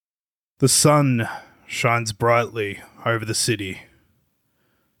The sun shines brightly over the city.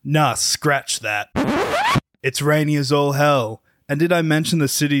 Nah, scratch that. It's rainy as all hell. And did I mention the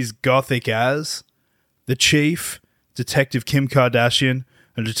city's gothic as? The chief, Detective Kim Kardashian,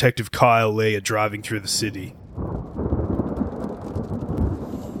 and Detective Kyle Lee are driving through the city.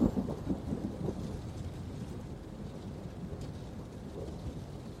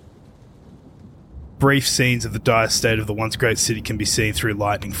 Brief scenes of the dire state of the once great city can be seen through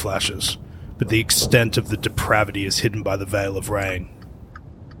lightning flashes, but the extent of the depravity is hidden by the veil of rain.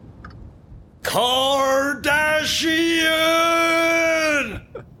 Kardashian!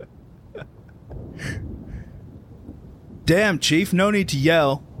 Damn, Chief, no need to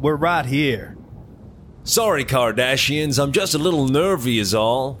yell. We're right here. Sorry, Kardashians, I'm just a little nervy is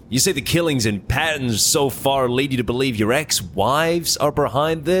all. You say the killings in patterns so far lead you to believe your ex-wives are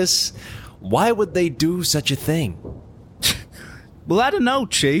behind this? Why would they do such a thing? Well, I don't know,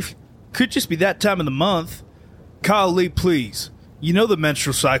 Chief. Could just be that time of the month. Kyle Lee, please. You know the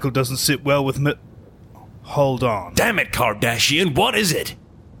menstrual cycle doesn't sit well with me. Hold on. Damn it, Kardashian, what is it?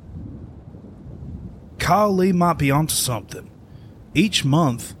 Kyle Lee might be onto something. Each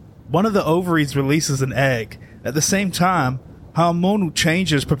month, one of the ovaries releases an egg. At the same time, hormonal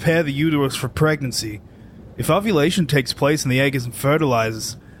changes prepare the uterus for pregnancy. If ovulation takes place and the egg isn't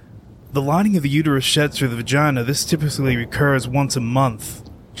fertilized, the lining of the uterus sheds through the vagina. This typically recurs once a month,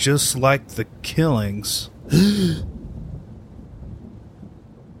 just like the killings.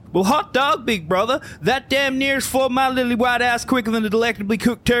 Well, hot dog, big brother. That damn near's floored my lily white ass quicker than a delectably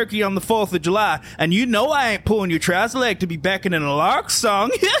cooked turkey on the 4th of July. And you know I ain't pulling your trouser leg to be beckoning a lark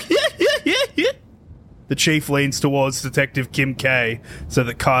song. The chief leans towards Detective Kim K so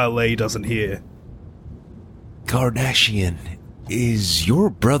that Kyle Lee doesn't hear. Kardashian, is your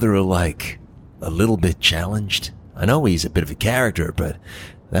brother, like, a little bit challenged? I know he's a bit of a character, but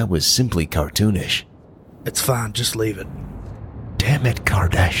that was simply cartoonish. It's fine, just leave it. Damn it,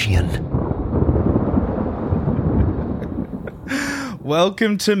 Kardashian.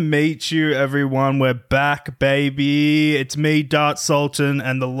 Welcome to Meet You, everyone. We're back, baby. It's me, Dart Sultan,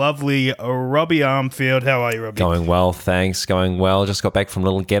 and the lovely Robbie Armfield. How are you, Robbie? Going well, thanks. Going well. Just got back from a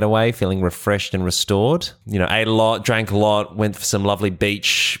little getaway, feeling refreshed and restored. You know, ate a lot, drank a lot, went for some lovely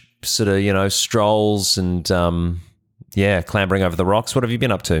beach sort of, you know, strolls and, clambering over the rocks. What have you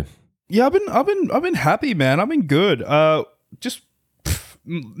been up to? Yeah, I've been happy, man. I've been good.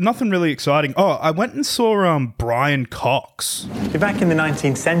 Nothing really exciting. Oh, I went and saw Brian Cox. Back in the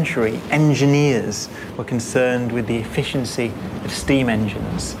 19th century, engineers were concerned with the efficiency of steam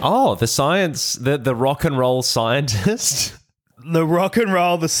engines. Oh, the science, the rock and roll scientist?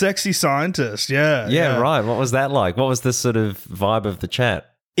 The sexy scientist, yeah. Right. What was that like? What was the sort of vibe of the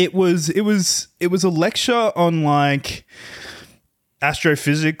chat? It was a lecture on like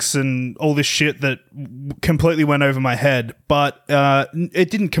astrophysics and all this shit that completely went over my head, but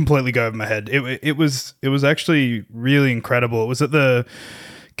it didn't completely go over my head. It was actually really incredible. It was at the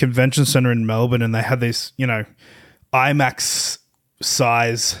convention center in Melbourne, and they had these, you know, IMAX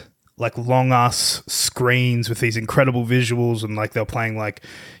size, like long ass screens with these incredible visuals, and like they were playing like,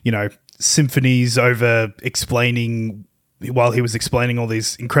 you know, symphonies over explaining while he was explaining all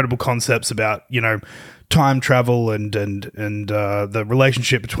these incredible concepts about, you know, time travel and the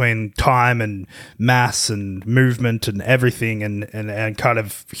relationship between time and mass and movement and everything and kind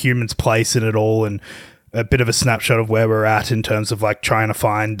of humans' place in it all, and a bit of a snapshot of where we're at in terms of like trying to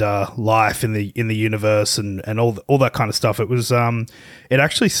find life in the universe and all that kind of stuff. It was it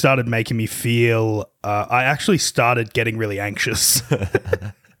actually started making me feel I actually started getting really anxious.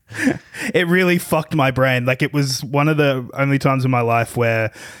 It really fucked my brain. Like, it was one of the only times in my life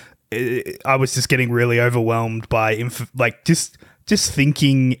where I was just getting really overwhelmed by just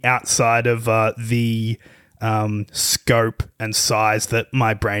thinking outside of the scope and size that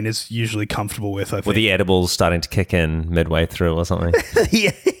my brain is usually comfortable with. I think. Were the edibles starting to kick in midway through or something?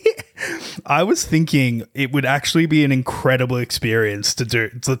 Yeah. I was thinking it would actually be an incredible experience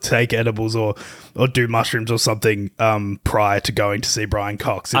to take edibles or do mushrooms or something prior to going to see Brian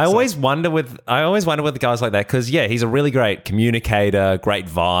Cox. I always wonder with the guys like that, because he's a really great communicator, great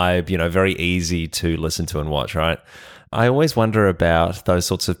vibe, you know, very easy to listen to and watch, right? I always wonder about those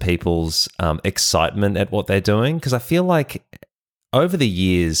sorts of people's excitement at what they're doing, because I feel like over the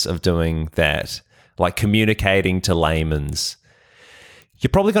years of doing that, like communicating to layman's, you're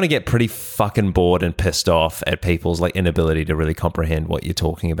probably going to get pretty fucking bored and pissed off at people's like inability to really comprehend what you're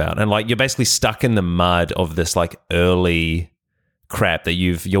talking about. And like, you're basically stuck in the mud of this like early crap that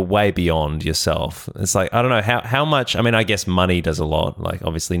you're way beyond yourself. It's like, I don't know how much, I mean, I guess money does a lot, like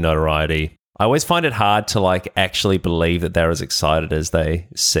obviously notoriety. I always find it hard to like actually believe that they're as excited as they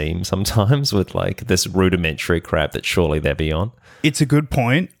seem sometimes with like this rudimentary crap that surely they're beyond. It's a good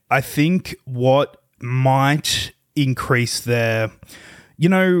point. I think what might increase their,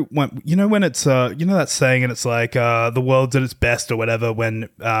 when it's that saying, and it's like the world's at its best or whatever when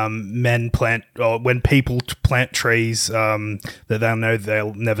men plant, or when people plant trees that they'll know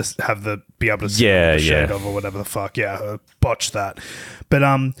they'll never be able to see the shade of, or whatever the fuck. Botch that. But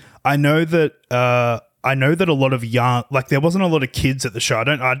I know that a lot of young, like there wasn't a lot of kids at the show. I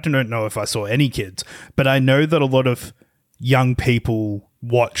don't know if I saw any kids, but I know that a lot of young people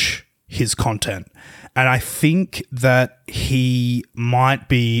watch his content. And I think that he might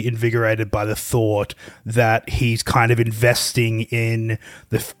be invigorated by the thought that he's kind of investing in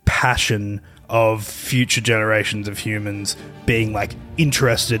the passion of future generations of humans being like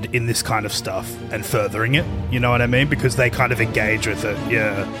interested in this kind of stuff and furthering it. You know what I mean? Because they kind of engage with it.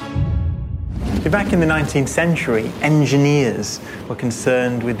 Yeah. Back in the 19th century, engineers were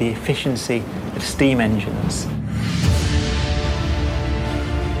concerned with the efficiency of steam engines.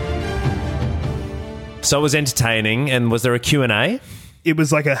 So it was entertaining, and was there a Q&A? It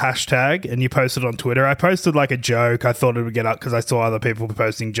was like a hashtag, and you posted on Twitter. I posted like a joke. I thought it would get up because I saw other people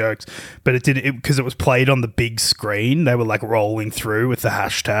posting jokes, but it did because it was played on the big screen. They were like rolling through with the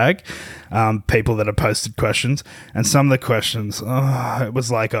hashtag, people that had posted questions, and some of the questions, it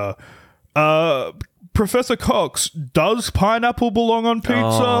was like Professor Cox, does pineapple belong on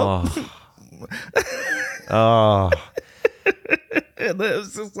pizza? Oh. And it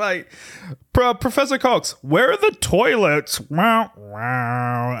was just like, Professor Cox, where are the toilets? Wow,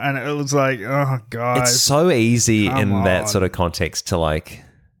 wow. And it was like, oh, guys. It's so easy in that sort of context to like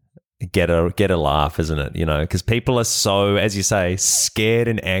get a laugh, isn't it? You know, because people are so, as you say, scared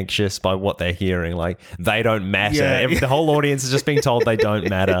and anxious by what they're hearing. Like, they don't matter. Yeah. The whole audience is just being told they don't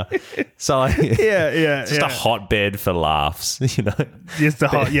matter. So, like, it's just a hotbed for laughs, you know? Just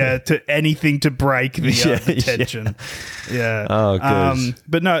to anything to break the tension. Yeah. Oh, good.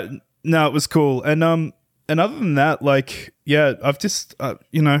 But no, it was cool. And other than that, like, I've just,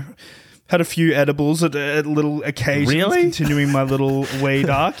 had a few edibles at little occasions. Really? Continuing my little weed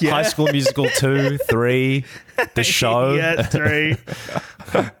arc. Yeah. High School Musical 2, 3, The Show. Yeah, 3.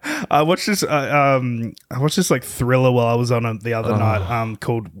 I watched this like thriller while I was on it the other night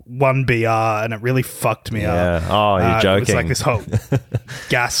called 1BR, and it really fucked me up. Oh, you're joking. It was like this whole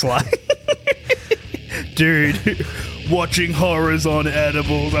gaslight. Dude, watching horrors on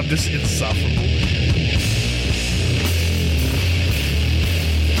edibles, I'm just insufferable.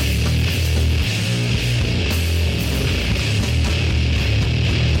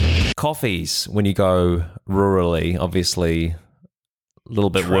 Coffees, when you go rurally, obviously a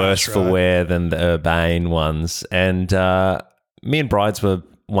little bit worse for wear than the urbane ones. And me and Brides were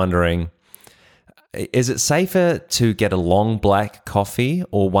wondering, is it safer to get a long black coffee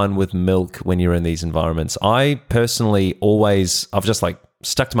or one with milk when you're in these environments? I personally I've just like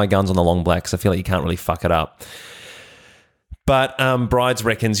stuck to my guns on the long black because I feel like you can't really fuck it up. But Brides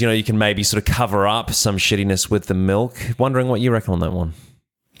reckons, you can maybe sort of cover up some shittiness with the milk. Wondering what you reckon on that one.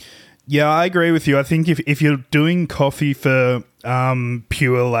 Yeah, I agree with you. I think if you're doing coffee for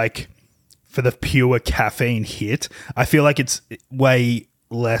pure, like, for the pure caffeine hit, I feel like it's way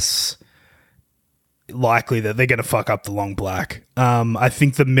less likely that they're going to fuck up the long black. I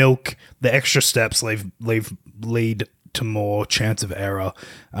think the milk, the extra steps lead to more chance of error.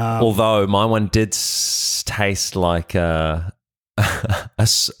 Although my one did taste like a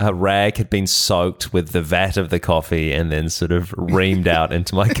rag had been soaked with the vat of the coffee and then sort of reamed out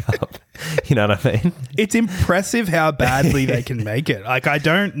into my cup. You know what I mean? It's impressive how badly they can make it. Like, I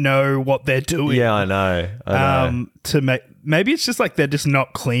don't know what they're doing. Yeah, I know. Maybe it's just like they're just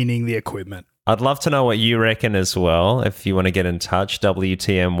not cleaning the equipment. I'd love to know what you reckon as well. If you want to get in touch,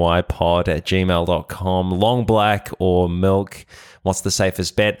 wtmypod@gmail.com. Long black or milk? What's the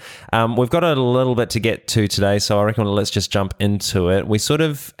safest bet? We've got a little bit to get to today, so I reckon let's just jump into it. We sort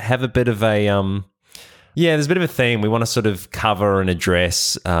of have a bit of a, there's a bit of a theme. We want to sort of cover and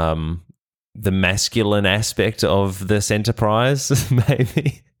address the masculine aspect of this enterprise,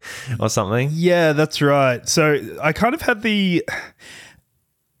 maybe, or something. Yeah, that's right. So I kind of had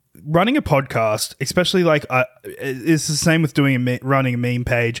running a podcast, especially like it's the same with running a meme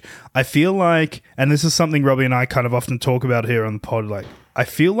page. I feel like, and this is something Robbie and I kind of often talk about here on the pod, like I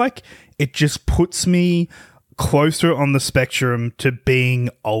feel like it just puts me closer on the spectrum to being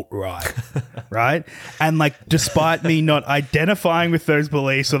alt-right, right? And like, despite me not identifying with those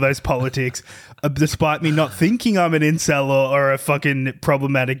beliefs or those politics, despite me not thinking I'm an incel or a fucking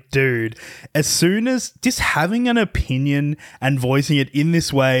problematic dude, as soon as just having an opinion and voicing it in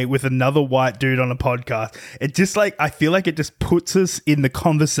this way with another white dude on a podcast, it just like, I feel like it just puts us in the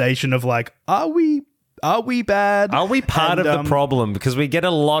conversation of like, are we bad? Are we part of the problem? Because we get a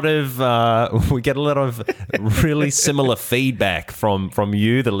lot of really similar feedback from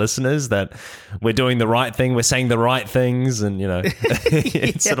you, the listeners, that we're doing the right thing, we're saying the right things, and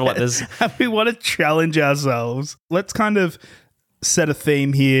it's sort of like this. We want to challenge ourselves. Let's kind of set a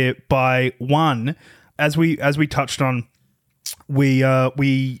theme here by one, as we touched on, we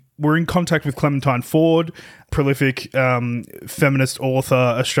were in contact with Clementine Ford, prolific feminist author,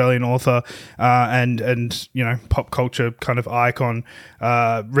 Australian author, and pop culture kind of icon,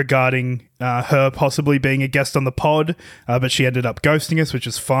 regarding her possibly being a guest on the pod, but she ended up ghosting us, which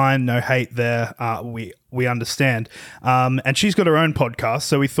is fine. No hate there. We understand. And she's got her own podcast,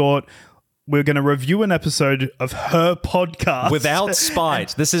 so we thought we're going to review an episode of her podcast. Without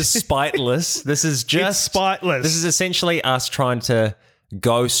spite. This is spiteless. This is just... It's spiteless. This is essentially us trying to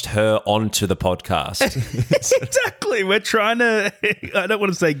ghost her onto the podcast. Exactly. We're trying to, I don't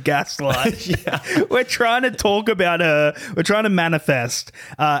want to say gaslight. Yeah. We're trying to talk about her. We're trying to manifest.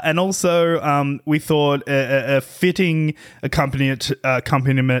 And also, we thought a fitting accompaniment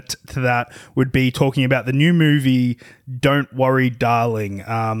to that would be talking about the new movie, Don't Worry,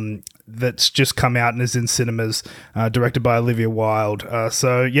 Darling, that's just come out and is in cinemas, directed by Olivia Wilde.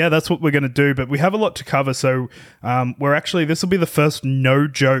 So yeah, that's what we're going to do, but we have a lot to cover. So this will be the first no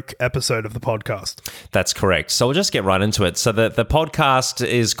joke episode of the podcast. That's correct. So we'll just get right into it. So the podcast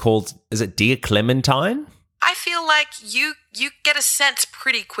is called, is it Dear Clementine? I feel like you get a sense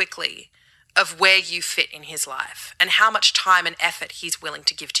pretty quickly of where you fit in his life and how much time and effort he's willing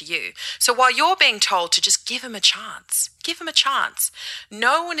to give to you. So while you're being told to just give him a chance,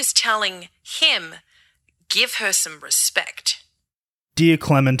 no one is telling him, give her some respect. Dear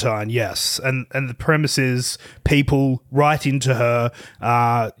Clementine, yes. And the premise is people write into her.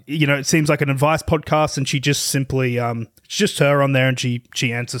 It seems like an advice podcast, and she just simply, it's just her on there, and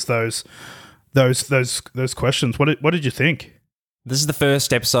she answers those questions. What did you think? This is the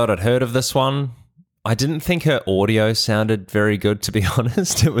first episode I'd heard of this one. I didn't think her audio sounded very good, to be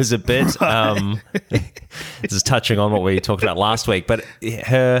honest. It was a bit, this is touching on what we talked about last week, but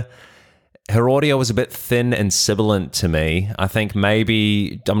her audio was a bit thin and sibilant to me. I think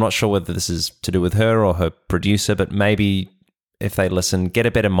maybe, I'm not sure whether this is to do with her or her producer, but maybe if they listen, get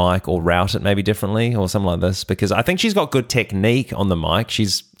a better mic or route it maybe differently or something like this, because I think she's got good technique on the mic.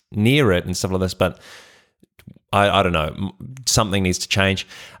 She's near it and stuff like this, but I don't know, something needs to change.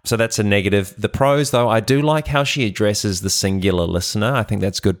 So that's a negative. The pros, though, I do like how she addresses the singular listener. I think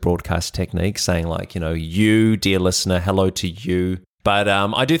that's good broadcast technique, saying like, you, dear listener, hello to you. But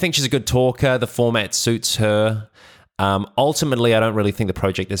I do think she's a good talker. The format suits her. Ultimately, I don't really think the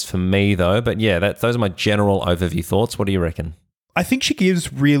project is for me, though. But yeah, those are my general overview thoughts. What do you reckon? I think she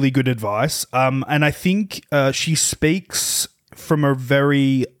gives really good advice. And I think she speaks from a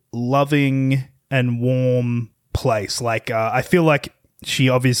very loving and warm place. Like, I feel like she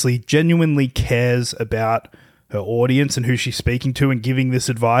obviously genuinely cares about her audience and who she's speaking to and giving this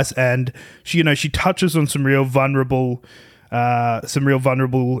advice. And she touches on some real vulnerable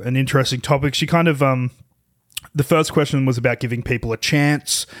and interesting topics. She kind of, the first question was about giving people a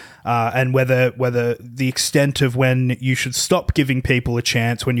chance, and whether the extent of when you should stop giving people a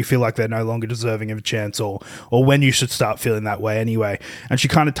chance when you feel like they're no longer deserving of a chance, or when you should start feeling that way anyway. And she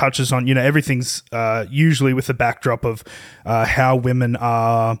kind of touches on, everything's usually with the backdrop of how women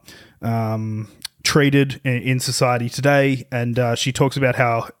are treated in society today. And she talks about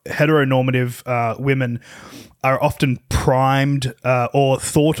how heteronormative women are often primed or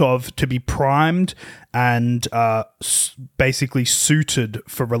thought of to be primed and basically suited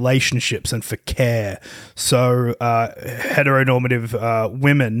for relationships and for care. So heteronormative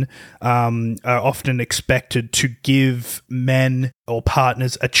women are often expected to give men or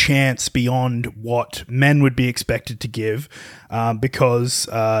partners a chance beyond what men would be expected to give, because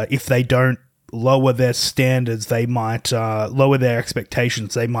if they don't lower their standards, they might lower their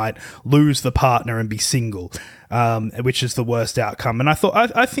expectations, they might lose the partner and be single, which is the worst outcome. And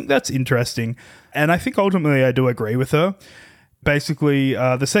I think that's interesting, and I think ultimately I do agree with her. Basically,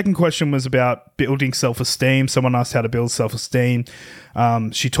 the second question was about building self-esteem. Someone asked how to build self-esteem.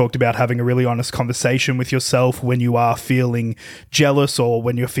 She talked about having a really honest conversation with yourself when you are feeling jealous or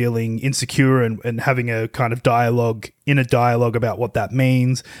when you're feeling insecure, and having a kind of inner dialogue about what that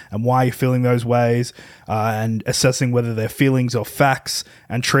means and why you're feeling those ways, and assessing whether they're feelings or facts,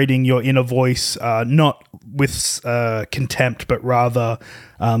 and treating your inner voice not with contempt, but rather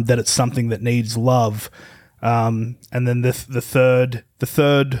that it's something that needs love. And then the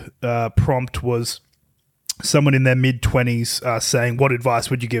third prompt was someone in their mid-20s saying, what advice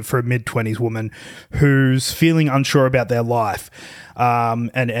would you give for a mid-20s woman who's feeling unsure about their life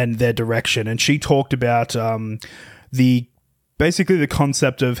and their direction? And she talked about basically the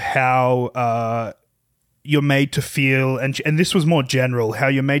concept of how you're made to feel, and this was more general, how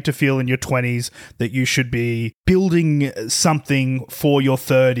you're made to feel in your 20s that you should be building something for your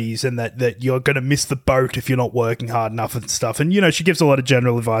 30s, and that you're going to miss the boat if you're not working hard enough and stuff. And, she gives a lot of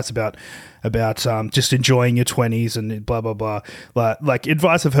general advice about just enjoying your 20s and blah, blah, blah. Like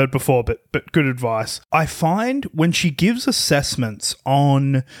advice I've heard before, but good advice. I find when she gives assessments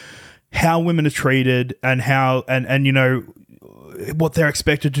on how women are treated and how, and what they're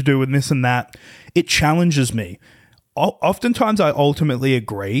expected to do and this and that, it challenges me. Oftentimes I ultimately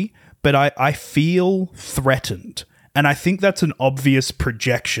agree, but I feel threatened. And I think that's an obvious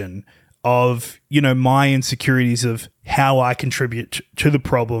projection of, my insecurities of how I contribute to the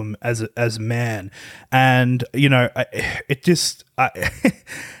problem as a man. And, it's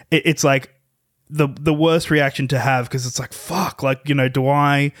like the worst reaction to have, because it's like, fuck, like, do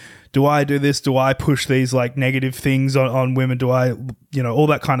I do this? Do I push these like negative things on women? Do I, all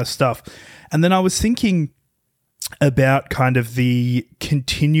that kind of stuff. And then I was thinking about kind of the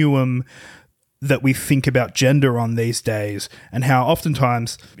continuum that we think about gender on these days, and how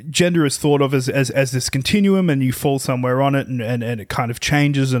oftentimes gender is thought of as this continuum, and you fall somewhere on it, and it kind of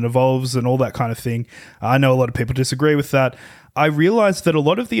changes and evolves and all that kind of thing. I know a lot of people disagree with that. I realized that a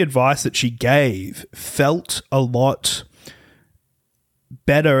lot of the advice that she gave felt a lot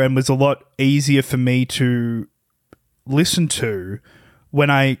better and was a lot easier for me to listen to when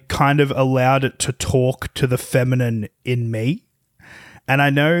I kind of allowed it to talk to the feminine in me. And I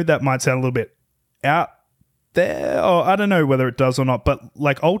know that might sound a little bit out there, or I don't know whether it does or not, but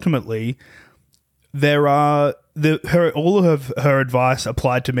like ultimately there are all of her advice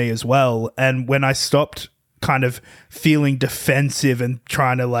applied to me as well. And when I stopped kind of feeling defensive and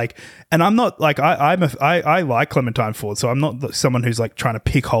trying to like, and I'm not like, I like Clementine Ford, so I'm not someone who's like trying to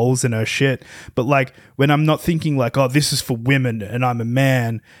pick holes in her shit, but like when I'm not thinking like, oh, this is for women and I'm a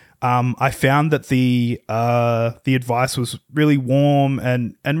man, I found that the advice was really warm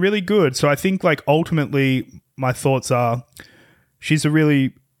and really good. So I think like ultimately my thoughts are, she's a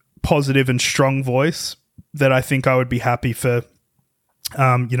really positive and strong voice that I think I would be happy for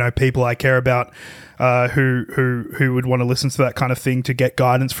people I care about who would want to listen to that kind of thing to get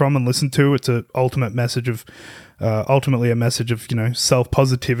guidance from and listen to. It's ultimately a message of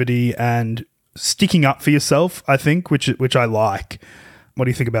self-positivity and sticking up for yourself, I think, which I like. What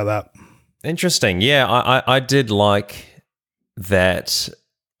do you think about that? Interesting. Yeah, I did like that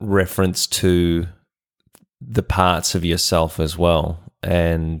reference to the parts of yourself as well,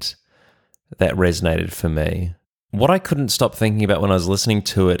 and that resonated for me. What I couldn't stop thinking about when I was listening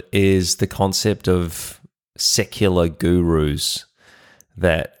to it is the concept of secular gurus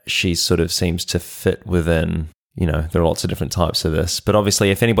that she sort of seems to fit within. There are lots of different types of this, but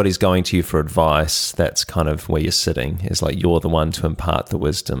obviously if anybody's going to you for advice, that's kind of where you're sitting, is like you're the one to impart the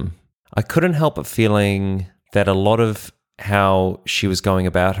wisdom. I couldn't help but feeling that a lot of how she was going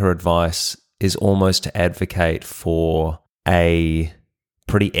about her advice is almost to advocate for a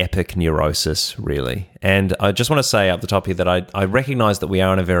pretty epic neurosis, really. And I just want to say up the top here that I recognize that we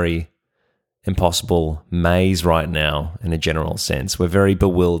are in a very impossible maze right now in a general sense. We're very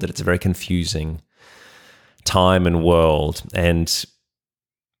bewildered. It's a very confusing time and world. And,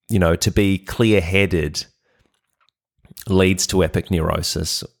 to be clear-headed leads to epic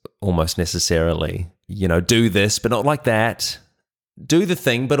neurosis almost necessarily. Do this, but not like that. Do the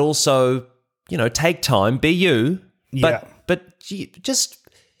thing, but also, take time, be you. Yeah. But just...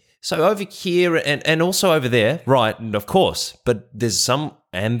 So over here and also over there, right, of course, but there's some,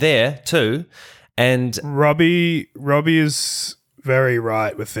 and there too, and... Robbie is very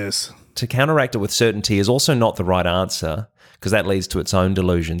right with this. To counteract it with certainty is also not the right answer, because that leads to its own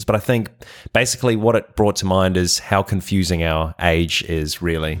delusions. But I think basically what it brought to mind is how confusing our age is,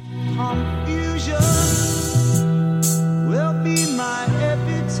 really. Confusion will be my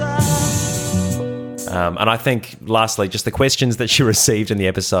epitaph. And I think, lastly, just the questions that she received in the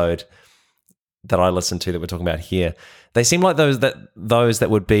episode that I listen to that we're talking about here, they seem like those that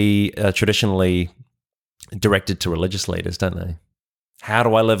would be traditionally directed to religious leaders, don't they? How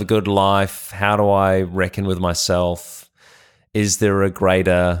do I live a good life? How do I reckon with myself? Is there a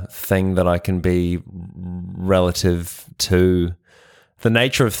greater thing that I can be relative to the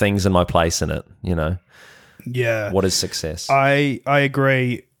nature of things and my place in it? You know, Yeah. what is success? I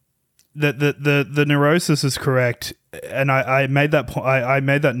agree that the neurosis is correct, and I made that I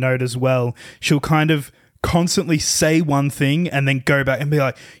made that note as well. She'll kind of constantly say one thing and then go back and be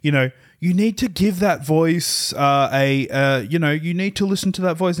like, you know, you need to give that voice you need to listen to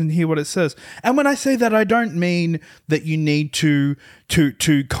that voice and hear what it says. And when I say that, I don't mean that you need to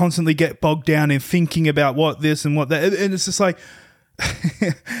constantly get bogged down in thinking about what this and what that. And it's just like,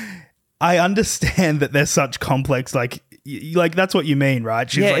 I understand that they're such complex, like that's what you mean, right?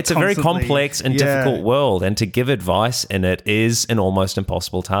 She's like it's a very constantly- complex and difficult world, and to give advice in it is an almost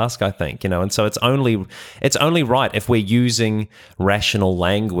impossible task, I think, you know. And so it's only right if we're using rational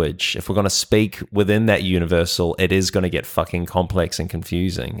language, if we're going to speak within that universal, it is going to get fucking complex and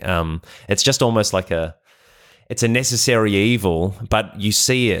confusing. It's just almost like it's a necessary evil, but you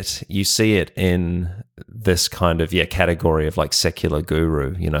see it in this kind of category of like secular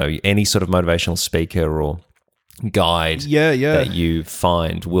guru, you know, any sort of motivational speaker or guide that you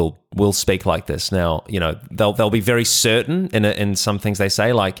find will speak like this. Now, you know, they'll be very certain in some things they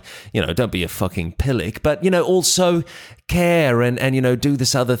say, like, you know, don't be a fucking pillock, but, you know, also care and you know, do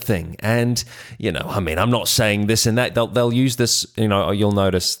this other thing. And, you know, I mean, I'm not saying this and that. They'll use this, you know, you'll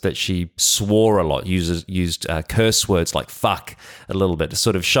notice that she swore a lot, used curse words like fuck a little bit to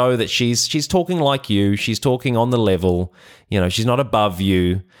sort of show that she's talking like you, she's talking on the level, you know, she's not above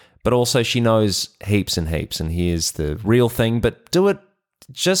you. But also she knows heaps and heaps, and here's the real thing, but do it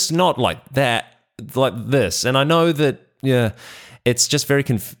just not like that, like this. And I know that, it's just very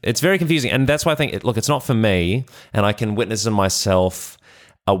confusing. And that's why I think, it's not for me, and I can witness in myself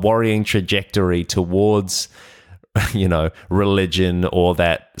a worrying trajectory towards, you know, religion or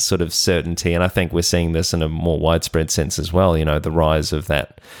that sort of certainty. And I think we're seeing this in a more widespread sense as well, you know, the rise of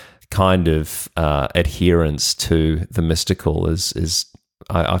that kind of adherence to the mystical is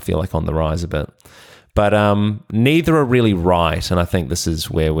I feel like on the rise a bit. But neither are really right, and I think this is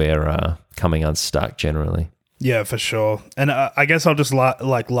where we're coming unstuck generally. Yeah, for sure. And I guess I'll just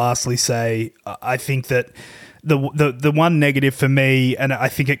lastly say, I think that the one negative for me, and I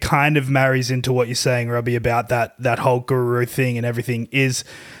think it kind of marries into what you're saying, Robbie, about that whole guru thing and everything, is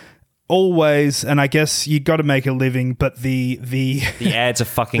always, and I guess you got to make a living, but the ads are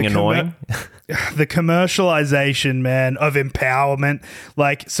fucking annoying. The commercialization, man, of empowerment.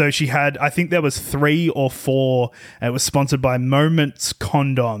 Like, so she had, I think there was 3 or 4, and it was sponsored by Moments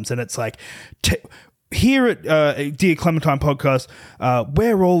Condoms, and it's like, here at Dear Clementine Podcast,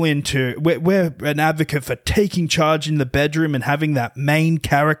 we're an advocate for taking charge in the bedroom and having that main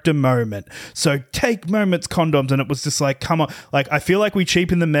character moment. So take Moments Condoms, and it was just like, come on, like I feel like we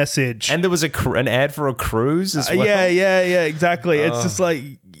cheapened the message. And there was an ad for a cruise as well. Yeah, exactly. It's just like,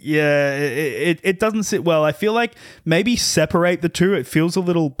 it doesn't sit well. I feel like maybe separate the two. It feels a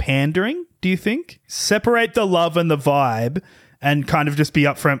little pandering. Do you think? Separate the love and the vibe, and kind of just be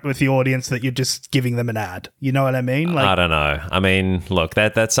upfront with the audience that you're just giving them an ad. You know what I mean? Like, I don't know. I mean, look,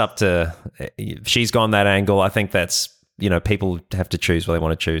 that's up to. She's gone that angle. I think that's, you know, people have to choose what they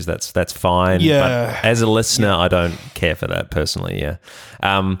want to choose. That's fine. Yeah. But as a listener, I don't care for that personally. Yeah.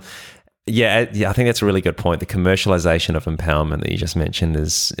 I think that's a really good point. The commercialization of empowerment that you just mentioned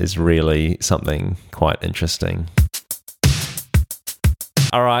is really something quite interesting.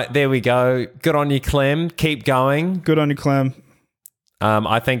 All right, there we go. Good on you, Clem. Keep going. good on you, Clem.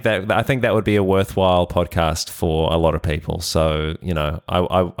 I think that would be a worthwhile podcast for a lot of people. So, you know,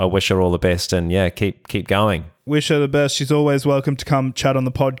 I wish her all the best, and keep going. Wish her the best. She's always welcome to come chat on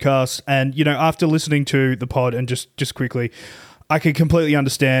the podcast. And, you know, after listening to the pod, and just quickly, I can completely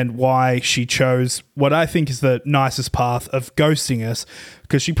understand why she chose what I think is the nicest path of ghosting us,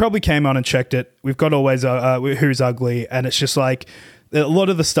 because she probably came on and checked it. We've got Always Who's Ugly, and it's just like, a lot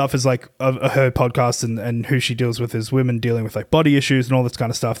of the stuff is like her podcast and who she deals with is women dealing with like body issues and all this kind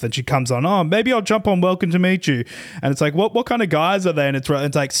of stuff. Then she comes on, oh, maybe I'll jump on Welcome to Meet You. And it's like, what kind of guys are they? And it's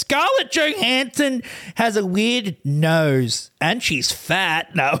like, Scarlett Johansson has a weird nose and she's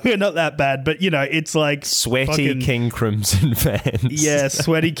fat. No, we're not that bad. But, you know, it's like sweaty King Crimson fans. Yeah,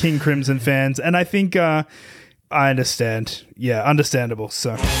 sweaty King Crimson fans. And I think I understand. Yeah, understandable.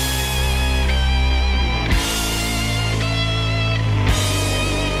 So...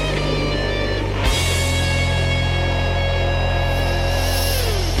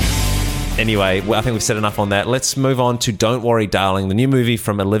 Anyway, well, I think we've said enough on that. Let's move on to Don't Worry, Darling, the new movie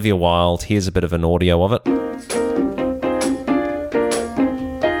from Olivia Wilde. Here's a bit of an audio of it.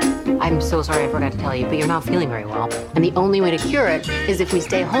 I'm so sorry I forgot to tell you, but you're not feeling very well. And the only way to cure it is if we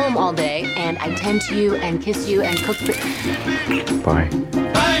stay home all day and I tend to you and kiss you and cook for... Bye.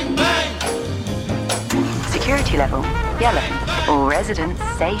 Security level, yellow. All residents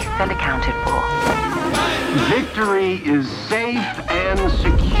safe and accounted for. Victory is safe and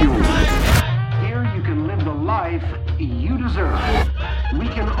secure. Here you can live the life you deserve. We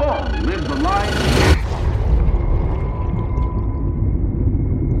can all live the life...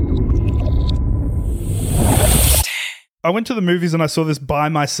 I went to the movies and I saw this by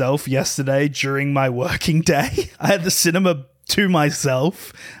myself yesterday during my working day. I had the cinema to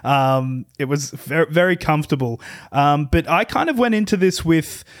myself. It was very, very comfortable. But I kind of went into this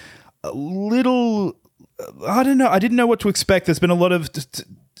with a little... I don't know. I didn't know what to expect. There's been a lot of...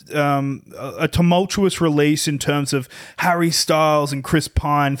 a tumultuous release in terms of Harry Styles and Chris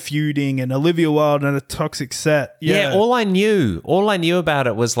Pine feuding and Olivia Wilde and a toxic set. Yeah, all I knew about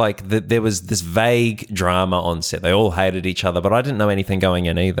it was like that there was this vague drama on set. They all hated each other, but I didn't know anything going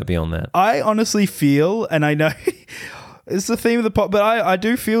in either beyond that. I honestly feel, and I know it's the theme of the pod, but I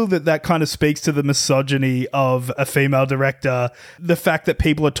do feel that kind of speaks to the misogyny of a female director. The fact that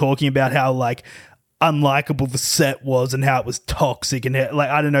people are talking about how like unlikable the set was and how it was toxic and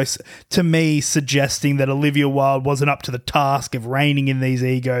like, I don't know, to me suggesting that Olivia Wilde wasn't up to the task of reining in these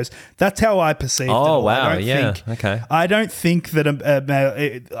egos. That's how I perceived it. Oh, wow. Yeah. Okay. I don't think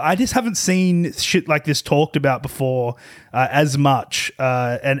that I just haven't seen shit like this talked about before as much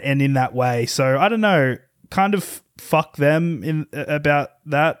and in that way. So I don't know, kind of fuck them about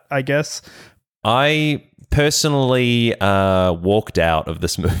that, I guess. I personally walked out of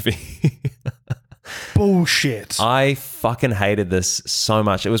this movie. Bullshit. I fucking hated this so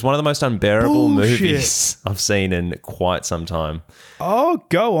much. It was one of the most unbearable movies I've seen in quite some time. Oh,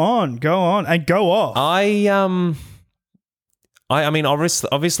 go on, and go off. I mean,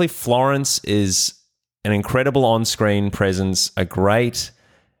 obviously Florence is an incredible on-screen presence, a great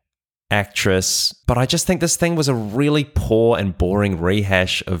actress, but I just think this thing was a really poor and boring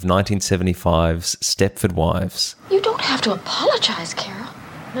rehash of 1975's Stepford Wives. You don't have to apologize, Carol.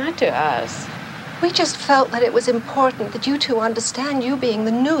 Not to us. We just felt that it was important that you two understand you being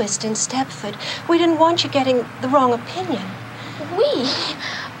the newest in Stepford. We didn't want you getting the wrong opinion. We?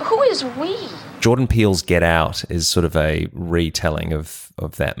 Who is we? Jordan Peele's Get Out is sort of a retelling of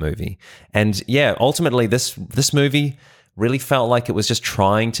that movie. And yeah, ultimately this movie really felt like it was just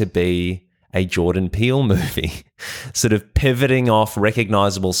trying to be a Jordan Peele movie, sort of pivoting off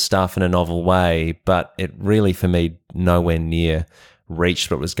recognizable stuff in a novel way, but it really, for me, nowhere near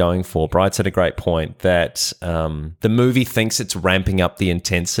reached what it was going for. Bright said a great point that the movie thinks it's ramping up the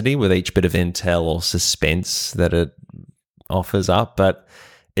intensity with each bit of intel or suspense that it offers up, but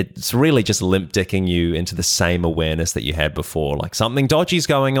it's really just limp-dicking you into the same awareness that you had before. Like, something dodgy is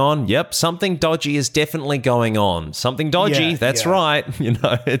going on. Yep, something dodgy is definitely going on. Something dodgy, that's right. You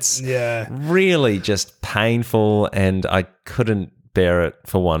know, it's really just painful, and I couldn't bear it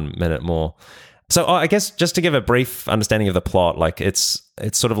for 1 minute more. So I guess just to give a brief understanding of the plot, like it's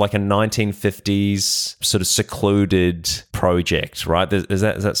sort of like a 1950s sort of secluded project, right? Is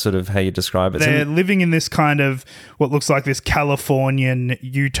that sort of how you describe it? They're living in this kind of what looks like this Californian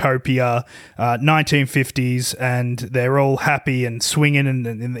utopia, 1950s, and they're all happy and swinging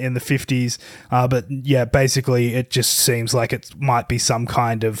in the 50s. But yeah, basically it just seems like it might be some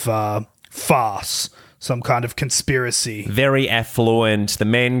kind of farce. Some kind of conspiracy. Very affluent. The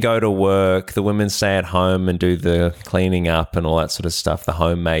men go to work. The women stay at home and do the cleaning up and all that sort of stuff, the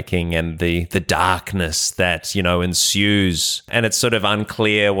homemaking and the darkness that, you know, ensues. And it's sort of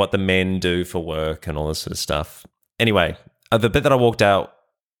unclear what the men do for work and all this sort of stuff. Anyway, the bit that I walked out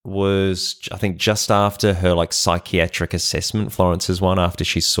was, I think, just after her, like, psychiatric assessment, Florence's one, after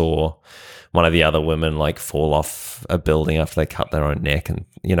she saw one of the other women like fall off a building after they cut their own neck, and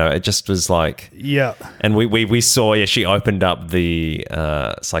you know, it just was like, yeah. And we saw, she opened up the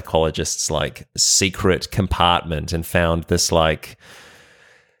psychologist's like secret compartment and found this like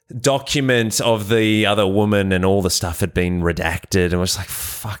document of the other woman, and all the stuff had been redacted, and was like,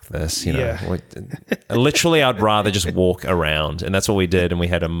 fuck this, you know. Literally, I'd rather just walk around, and that's what we did, and we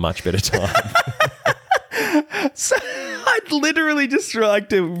had a much better time. So I'd literally just like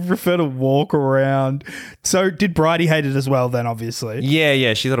to refer to walk around. So did Bridie hate it as well then, obviously?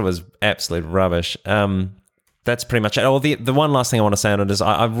 Yeah, she thought it was absolute rubbish. That's pretty much it. Oh, the one last thing I want to say on it is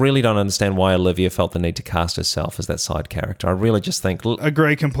I really don't understand why Olivia felt the need to cast herself as that side character. I really just think...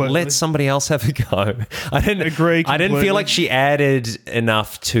 Agree completely. Let somebody else have a go. I didn't agree completely. I didn't feel like she added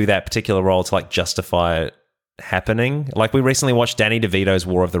enough to that particular role to like justify it happening. Like we recently watched Danny DeVito's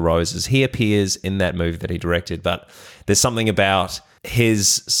War of the Roses. He appears in that movie that he directed, but there's something about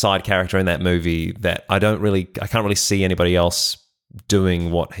his side character in that movie that I can't really see anybody else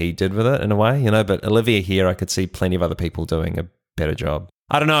doing what he did with it in a way, you know, but Olivia here, I could see plenty of other people doing a better job.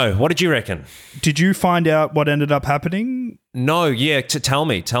 I don't know. What did you reckon? Did you find out what ended up happening? No, yeah, tell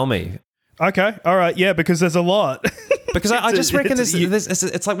me. Okay, all right, yeah, because there's a lot. Because I just reckon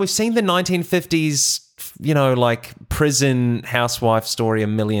it's like we've seen the 1950s, you know, like prison housewife story a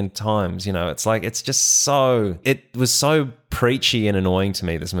million times, you know. It's like, it was so preachy and annoying to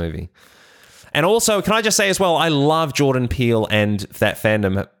me, this movie. And also, can I just say as well, I love Jordan Peele and that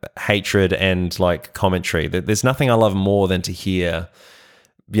fandom hatred and like commentary. There's nothing I love more than to hear,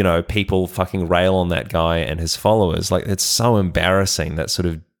 you know, people fucking rail on that guy and his followers. Like, it's so embarrassing, that sort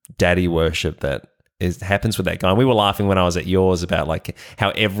of daddy worship that happens with that guy. And we were laughing when I was at yours about like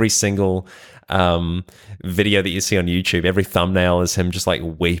how every single video that you see on YouTube, every thumbnail is him just like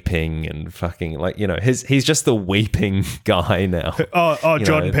weeping and fucking like, you know, he's just the weeping guy now.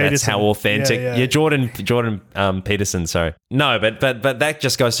 Jordan Peterson. That's how authentic. Yeah, Jordan Peterson. Sorry, no, but that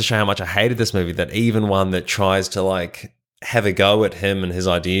just goes to show how much I hated this movie. That even one that tries to like have a go at him and his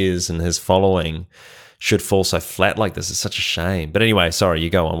ideas and his following should fall so flat like this. Is such a shame. But anyway, sorry, you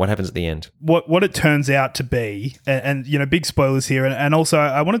go on. What happens at the end? What it turns out to be, and you know, big spoilers here, and also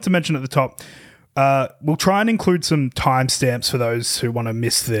I wanted to mention at the top, we'll try and include some timestamps for those who want to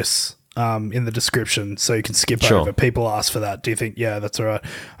miss this in the description, so you can skip over. People ask for that. Do you think? Yeah, that's all right.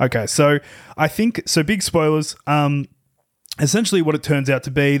 Okay, so I think, so big spoilers. Essentially what it turns out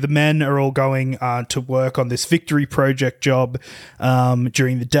to be, the men are all going to work on this Victory Project job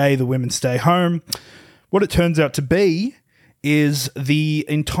during the day. The women stay home. What it turns out to be is the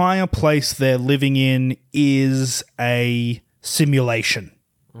entire place they're living in is a simulation.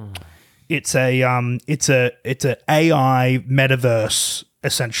 It's a AI metaverse,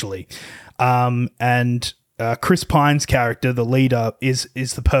 essentially. And Chris Pine's character, the leader, is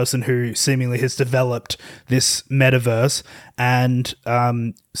the person who seemingly has developed this metaverse. And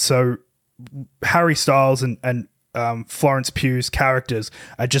so Harry Styles and Florence Pugh's characters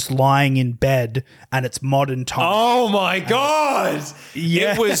are just lying in bed, and it's modern times. Oh my God!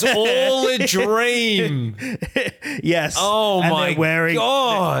 Yeah. It was all a dream. Yes. Oh my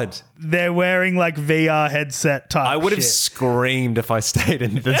God! They're wearing like VR headset type. I would have screamed if I stayed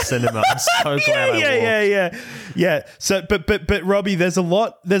in the cinema. I'm so glad I walked. Yeah. So, but Robbie, there's a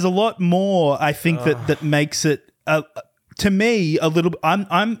lot more. I think that makes it to me a little.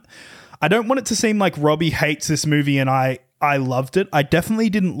 I don't want it to seem like Robbie hates this movie and I loved it. I definitely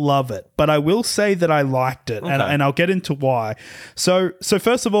didn't love it, but I will say that I liked it, okay. and I'll get into why. So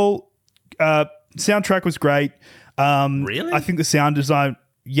first of all, soundtrack was great. Really? I think the sound design,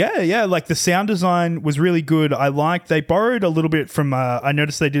 like the sound design was really good. They borrowed a little bit from, I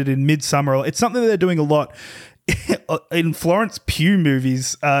noticed they did it in Midsommar. It's something that they're doing a lot in Florence Pugh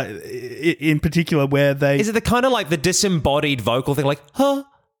movies, in particular, where they... Is it the kind of like the disembodied vocal thing, like, huh?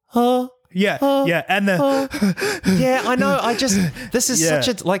 Yeah, and the yeah, I know. This is such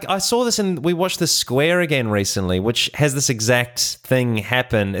a, like, I saw this and we watched The Square again recently, which has this exact thing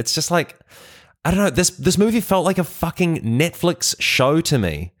happen. It's just like, I don't know. This movie felt like a fucking Netflix show to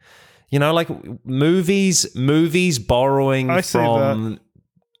me. You know, like movies borrowing from,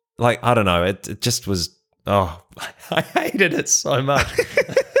 like, I don't know. It just was. Oh, I hated it so much.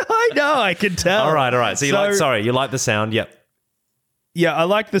 I know. I can tell. All right. So you like the sound? Yep. Yeah, I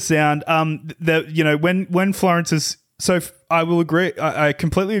like the sound. When Florence is, so I will agree. I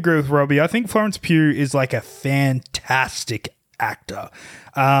completely agree with Robbie. I think Florence Pugh is like a fantastic actor.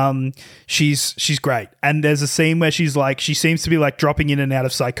 She's great. And there's a scene where she seems to be like dropping in and out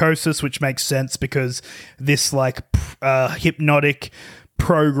of psychosis, which makes sense because this like hypnotic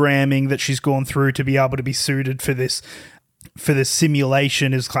programming that she's gone through to be able to be suited for this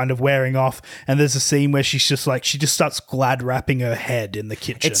simulation is kind of wearing off. And there's a scene where she just starts glad wrapping her head in the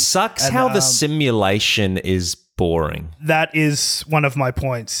kitchen. It sucks how the simulation is boring. That is one of my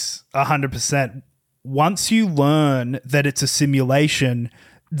points, 100%. Once you learn that it's a simulation,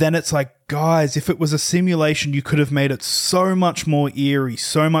 then it's like, guys, if it was a simulation, you could have made it so much more eerie,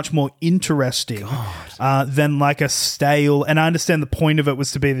 so much more interesting than like a stale. And I understand the point of it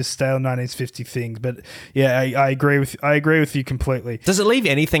was to be this stale 1950 thing, but yeah, I agree with you completely. Does it leave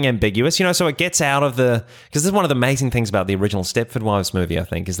anything ambiguous? You know, so it gets out of because this is one of the amazing things about the original Stepford Wives movie, I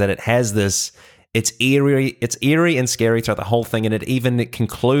think, is that it has this it's eerie and scary throughout the whole thing, and it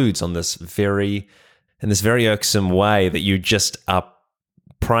concludes on this very irksome way that you just are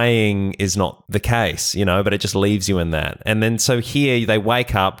praying is not the case, but it just leaves you in that. And then so here they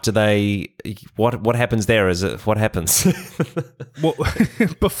wake up. What happens there? What happens? Well,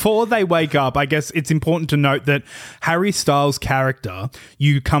 before they wake up, I guess it's important to note that Harry Styles' character,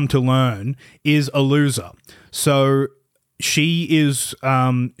 you come to learn, is a loser. So she is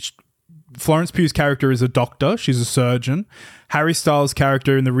Florence Pugh's character is a doctor. She's a surgeon. Harry Styles'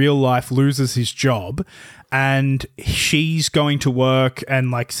 character in the real life loses his job, and she's going to work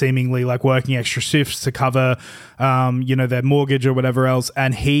and seemingly working extra shifts to cover, their mortgage or whatever else.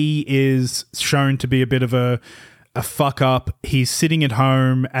 And he is shown to be a bit of a fuck up. He's sitting at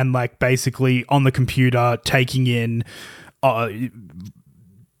home and basically on the computer taking in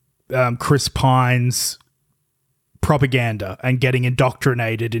Chris Pine's propaganda and getting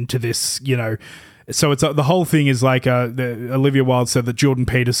indoctrinated into this, So it's the whole thing is Olivia Wilde said that Jordan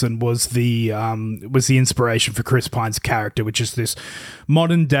Peterson was the inspiration for Chris Pine's character, which is this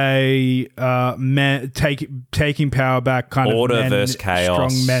modern day taking power back kind order of versus chaos,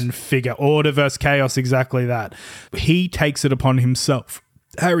 strong men figure. Order versus chaos, exactly that. He takes it upon himself,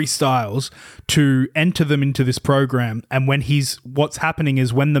 Harry Styles, to enter them into this program. And what's happening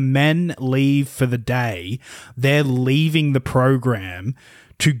is when the men leave for the day, they're leaving the program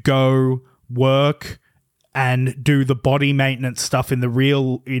to go work and do the body maintenance stuff in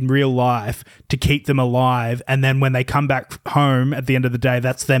real life to keep them alive. And then when they come back home at the end of the day,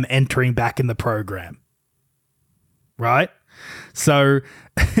 that's them entering back in the program. Right? So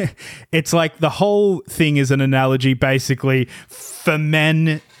it's the whole thing is an analogy basically for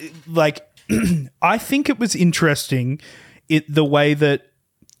men. I think it was interesting the way that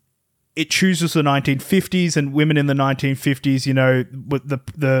it chooses the 1950s and women in the 1950s,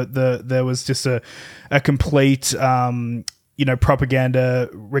 there was just a complete, propaganda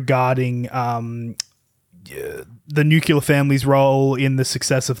regarding the nuclear family's role in the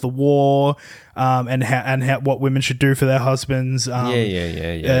success of the war, and what women should do for their husbands.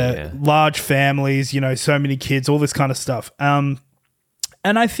 Large families, so many kids, all this kind of stuff. And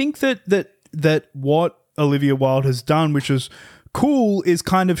I think that what Olivia Wilde has done, which is cool, is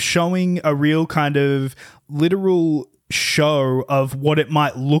kind of showing a real kind of literal show of what it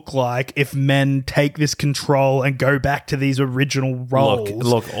might look like if men take this control and go back to these original roles.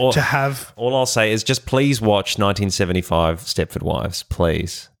 All I'll say is just please watch 1975 Stepford Wives,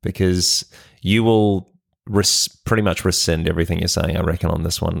 please, because you will pretty much rescind everything you're saying, I reckon, on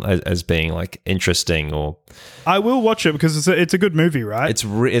this one as being interesting. Or I will watch it because it's a good movie, right?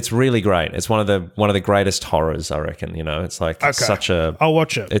 It's really great. It's one of the greatest horrors, I reckon. It's such a. I'll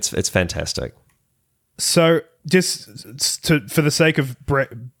watch it. It's fantastic. So just for the sake of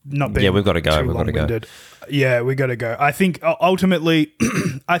not being we've got to go. We've got to go. Yeah, we got to go. I think ultimately,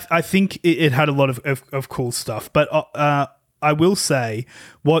 I think it had a lot of cool stuff, but I will say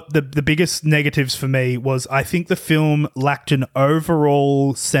what the biggest negatives for me was I think the film lacked an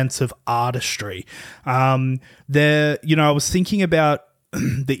overall sense of artistry. I was thinking about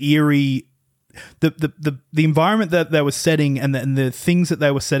the eerie, the environment that they were setting and the things that they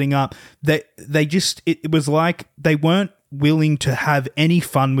were setting up. It was like they weren't willing to have any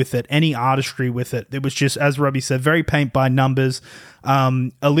fun with it, any artistry with it. It was just, as Robbie said, very paint by numbers.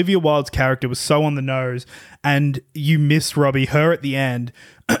 Olivia Wilde's character was so on the nose, and you miss Robbie, her at the end.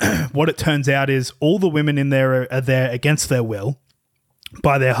 What it turns out is all the women in there are there against their will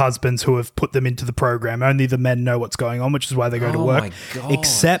by their husbands who have put them into the program. Only the men know what's going on, which is why they go to work. My God.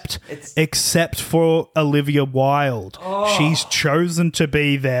 Except for Olivia Wilde. She's chosen to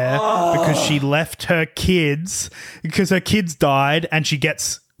be there because she left her kids, because her kids died, and she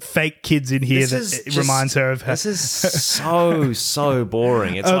gets fake kids in here reminds her of her. This is so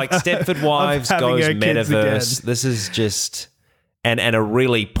boring. It's like Stepford Wives goes metaverse. This is just and a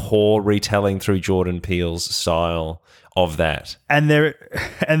really poor retelling through Jordan Peele's style of that. And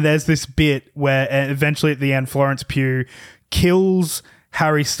there's this bit where eventually at the end Florence Pugh kills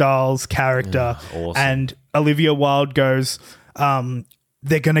Harry Styles' character, awesome. And Olivia Wilde goes,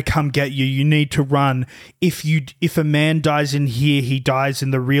 they're going to come get you. You need to run. If a man dies in here, he dies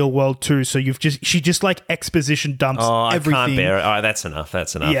in the real world too. So she just exposition dumps everything. I can't bear it. All right, that's enough.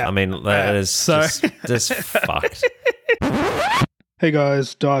 Yeah. I mean, that is just fucked. Hey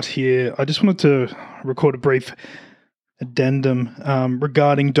guys, Dart here. I just wanted to record a brief addendum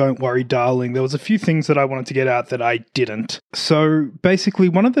regarding Don't Worry Darling. There was a few things that I wanted to get out that I didn't. So basically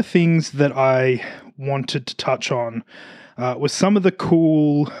one of the things that I wanted to touch on was some of the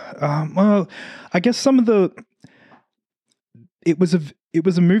cool, I guess some of the, it was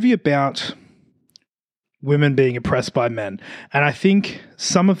a movie about women being oppressed by men. And I think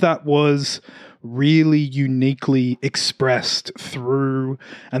some of that was really uniquely expressed through,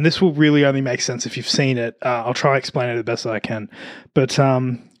 and this will really only make sense if you've seen it. I'll try to explain it the best that I can. But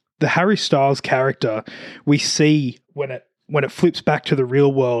the Harry Styles character, we see when it flips back to the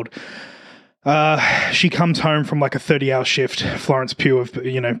real world, she comes home from like a 30-hour shift, Florence Pugh of,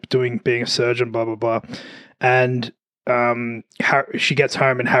 being a surgeon, blah, blah, blah. And she gets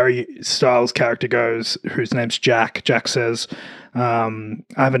home and Harry Styles' character goes, whose name's Jack. Jack says, I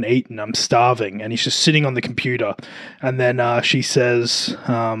haven't eaten, I'm starving. And he's just sitting on the computer. And then she says,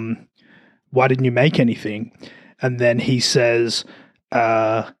 why didn't you make anything? And then he says,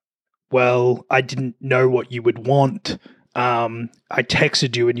 well, I didn't know what you would want. I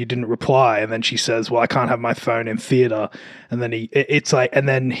texted you and you didn't reply. And then she says, well, I can't have my phone in theater. And then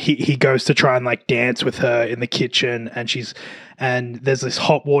he goes to try and like dance with her in the kitchen, and there's this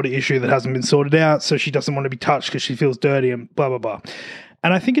hot water issue that hasn't been sorted out. So she doesn't want to be touched because she feels dirty and blah, blah, blah.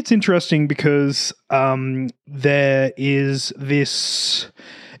 And I think it's interesting because, there is this,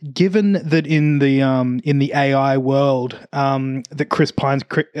 given that in the AI world that Chris Pine's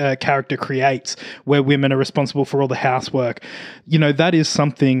character creates, where women are responsible for all the housework, that is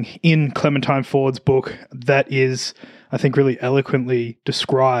something in Clementine Ford's book that is, I think, really eloquently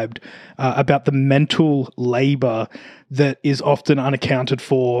described about the mental labor that is often unaccounted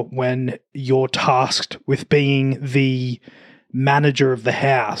for when you're tasked with being the manager of the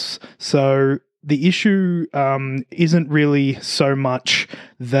house. So the issue isn't really so much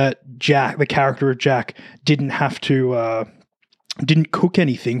that Jack, the character of Jack, didn't cook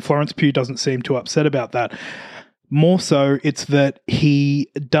anything. Florence Pugh doesn't seem too upset about that. More so, it's that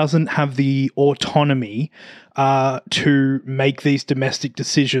he doesn't have the autonomy to make these domestic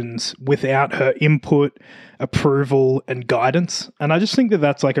decisions without her input, approval, and guidance. And I just think that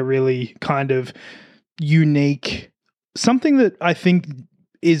that's like a really kind of unique, something that I think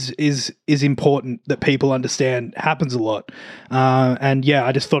is important that people understand happens a lot. And yeah,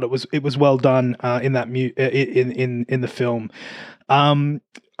 I just thought it was well done in that in the film.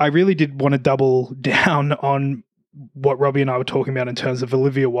 I really did want to double down on what Robbie and I were talking about in terms of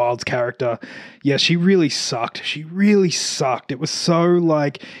Olivia Wilde's character. Yeah, she really sucked. She really sucked. It was so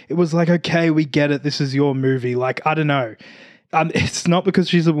like, okay, we get it. This is your movie. Like, I don't know. It's not because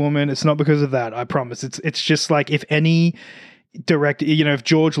she's a woman. It's not because of that. I promise. It's just like, if any director, if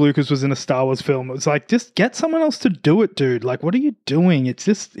George Lucas was in a Star Wars film, it was like, just get someone else to do it, dude. Like, what are you doing? It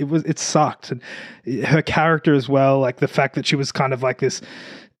sucked. And her character as well, like the fact that she was kind of like this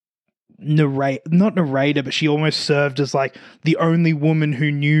not narrator, but she almost served as like the only woman who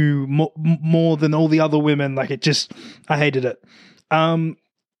knew more than all the other women. Like, I hated it. But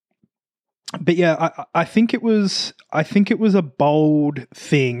yeah, I think it was a bold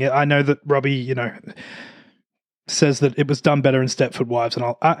thing. I know that Robbie, says that it was done better in Stepford Wives, and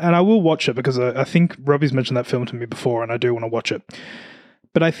I will watch it because I think Robbie's mentioned that film to me before, and I do want to watch it.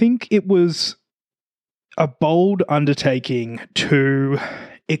 But I think it was a bold undertaking to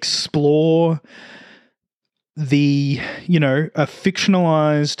explore a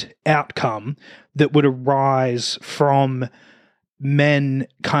fictionalized outcome that would arise from men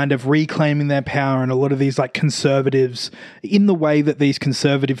kind of reclaiming their power, and a lot of these like conservatives, in the way that these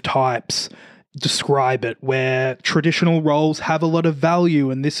conservative types describe it, where traditional roles have a lot of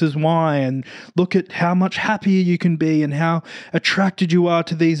value and this is why, and look at how much happier you can be and how attracted you are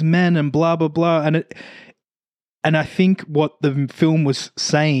to these men and blah blah blah. And I think what the film was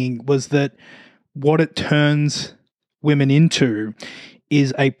saying was that what it turns women into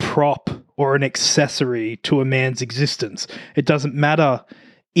is a prop or an accessory to a man's existence. It doesn't matter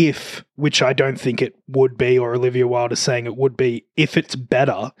if, which I don't think it would be, or Olivia Wilde is saying it would be, if it's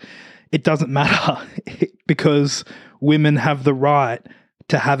better. It doesn't matter because women have the right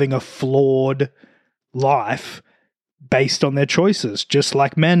to having a flawed life based on their choices, just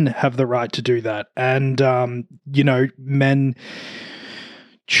like men have the right to do that. And, men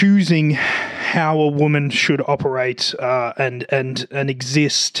choosing how a woman should operate and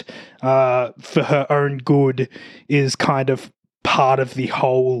exist for her own good is kind of part of the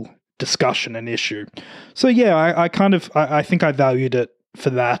whole discussion and issue. So yeah, I think I valued it for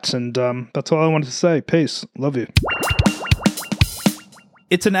that, and that's all I wanted to say. Peace. Love you.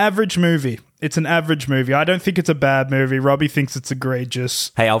 It's an average movie. I don't think it's a bad movie. Robbie thinks it's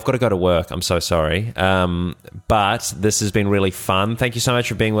egregious. Hey, I've got to go to work. I'm so sorry. But this has been really fun. Thank you so much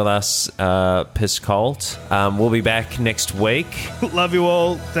for being with us, Piss Cult. We'll be back next week. Love you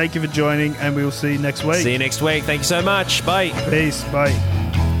all. Thank you for joining, and we will see you next week. See you next week. Thank you so much. Bye. Peace. Bye.